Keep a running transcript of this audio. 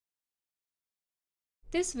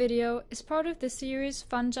This video is part of the series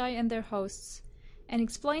Fungi and Their Hosts and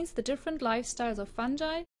explains the different lifestyles of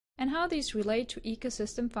fungi and how these relate to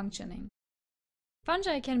ecosystem functioning.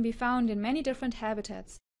 Fungi can be found in many different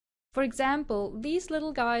habitats. For example, these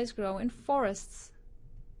little guys grow in forests.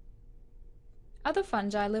 Other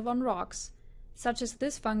fungi live on rocks, such as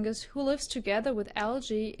this fungus who lives together with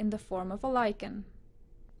algae in the form of a lichen.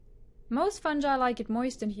 Most fungi like it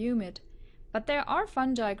moist and humid, but there are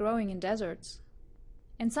fungi growing in deserts.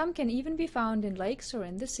 And some can even be found in lakes or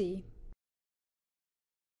in the sea.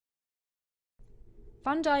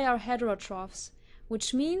 Fungi are heterotrophs,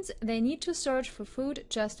 which means they need to search for food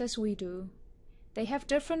just as we do. They have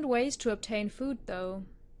different ways to obtain food, though.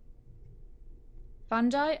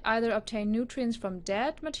 Fungi either obtain nutrients from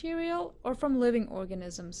dead material or from living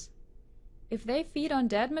organisms. If they feed on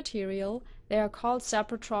dead material, they are called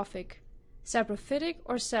saprotrophic, saprophytic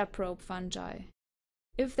or saprobe fungi.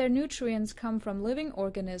 If their nutrients come from living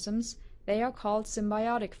organisms, they are called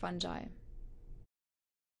symbiotic fungi.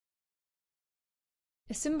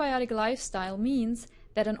 A symbiotic lifestyle means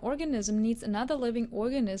that an organism needs another living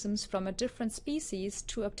organism from a different species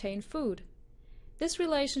to obtain food. This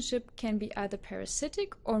relationship can be either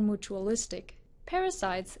parasitic or mutualistic.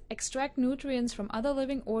 Parasites extract nutrients from other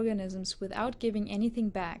living organisms without giving anything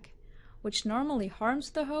back, which normally harms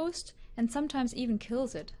the host and sometimes even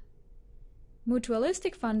kills it.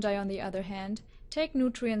 Mutualistic fungi, on the other hand, take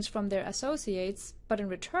nutrients from their associates, but in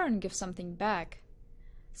return give something back.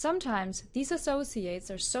 Sometimes these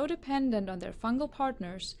associates are so dependent on their fungal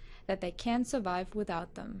partners that they can't survive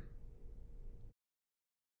without them.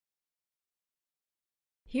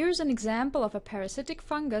 Here's an example of a parasitic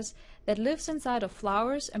fungus that lives inside of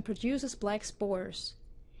flowers and produces black spores.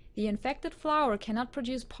 The infected flower cannot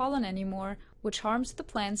produce pollen anymore, which harms the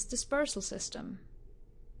plant's dispersal system.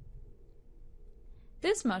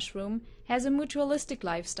 This mushroom has a mutualistic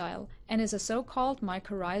lifestyle and is a so-called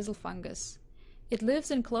mycorrhizal fungus. It lives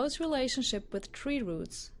in close relationship with tree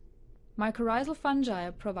roots. Mycorrhizal fungi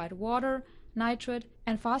provide water, nitrate,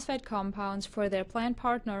 and phosphate compounds for their plant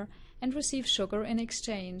partner and receive sugar in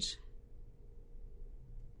exchange.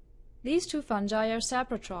 These two fungi are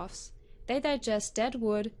saprotrophs. They digest dead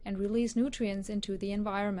wood and release nutrients into the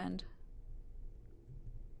environment.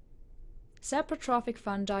 Saprotrophic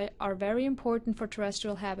fungi are very important for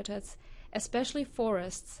terrestrial habitats, especially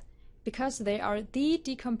forests, because they are the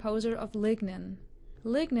decomposer of lignin.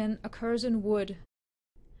 Lignin occurs in wood,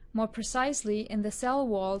 more precisely in the cell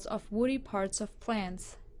walls of woody parts of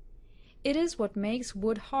plants. It is what makes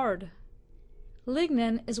wood hard.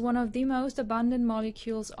 Lignin is one of the most abundant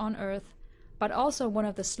molecules on Earth, but also one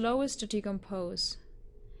of the slowest to decompose.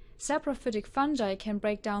 Saprophytic fungi can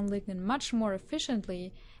break down lignin much more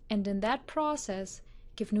efficiently and in that process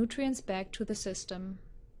give nutrients back to the system.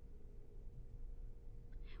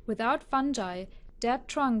 Without fungi, dead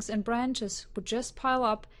trunks and branches would just pile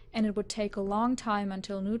up and it would take a long time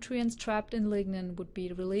until nutrients trapped in lignin would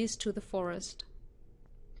be released to the forest.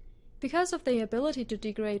 Because of the ability to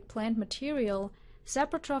degrade plant material,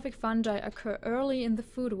 saprotrophic fungi occur early in the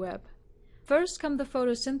food web. First come the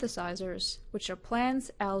photosynthesizers, which are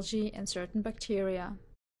plants, algae, and certain bacteria.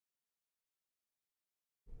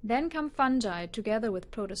 Then come fungi together with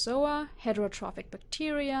protozoa, heterotrophic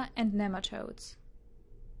bacteria, and nematodes.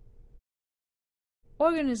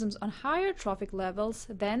 Organisms on higher trophic levels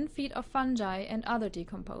then feed off fungi and other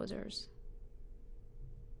decomposers.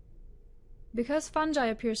 Because fungi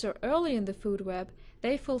appear so early in the food web,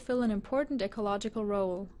 they fulfill an important ecological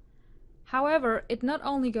role. However, it not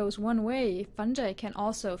only goes one way. Fungi can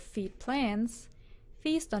also feed plants,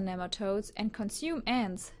 feast on nematodes, and consume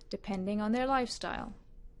ants, depending on their lifestyle.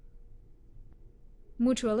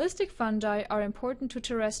 Mutualistic fungi are important to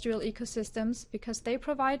terrestrial ecosystems because they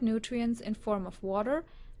provide nutrients in form of water,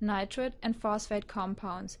 nitrate, and phosphate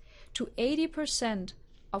compounds to 80%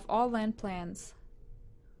 of all land plants.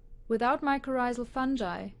 Without mycorrhizal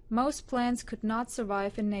fungi, most plants could not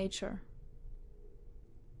survive in nature.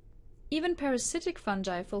 Even parasitic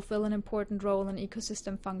fungi fulfill an important role in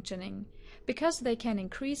ecosystem functioning because they can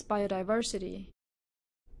increase biodiversity.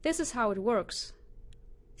 This is how it works.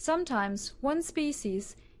 Sometimes one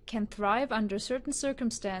species can thrive under certain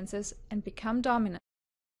circumstances and become dominant.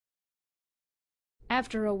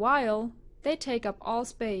 After a while, they take up all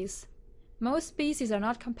space. Most species are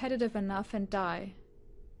not competitive enough and die.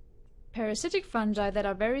 Parasitic fungi that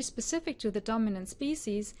are very specific to the dominant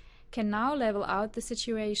species can now level out the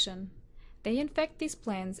situation. They infect these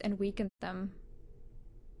plants and weaken them.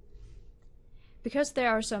 Because there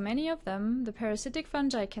are so many of them, the parasitic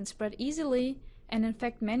fungi can spread easily and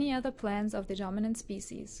infect many other plants of the dominant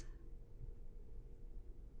species.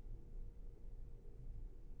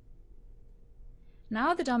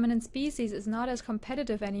 Now the dominant species is not as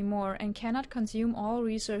competitive anymore and cannot consume all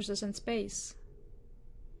resources in space.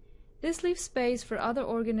 This leaves space for other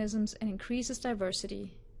organisms and increases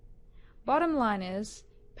diversity. Bottom line is,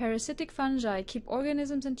 parasitic fungi keep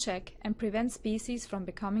organisms in check and prevent species from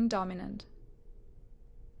becoming dominant.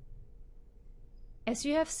 As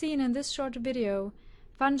you have seen in this short video,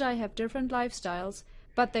 fungi have different lifestyles,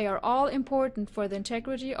 but they are all important for the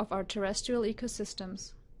integrity of our terrestrial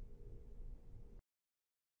ecosystems.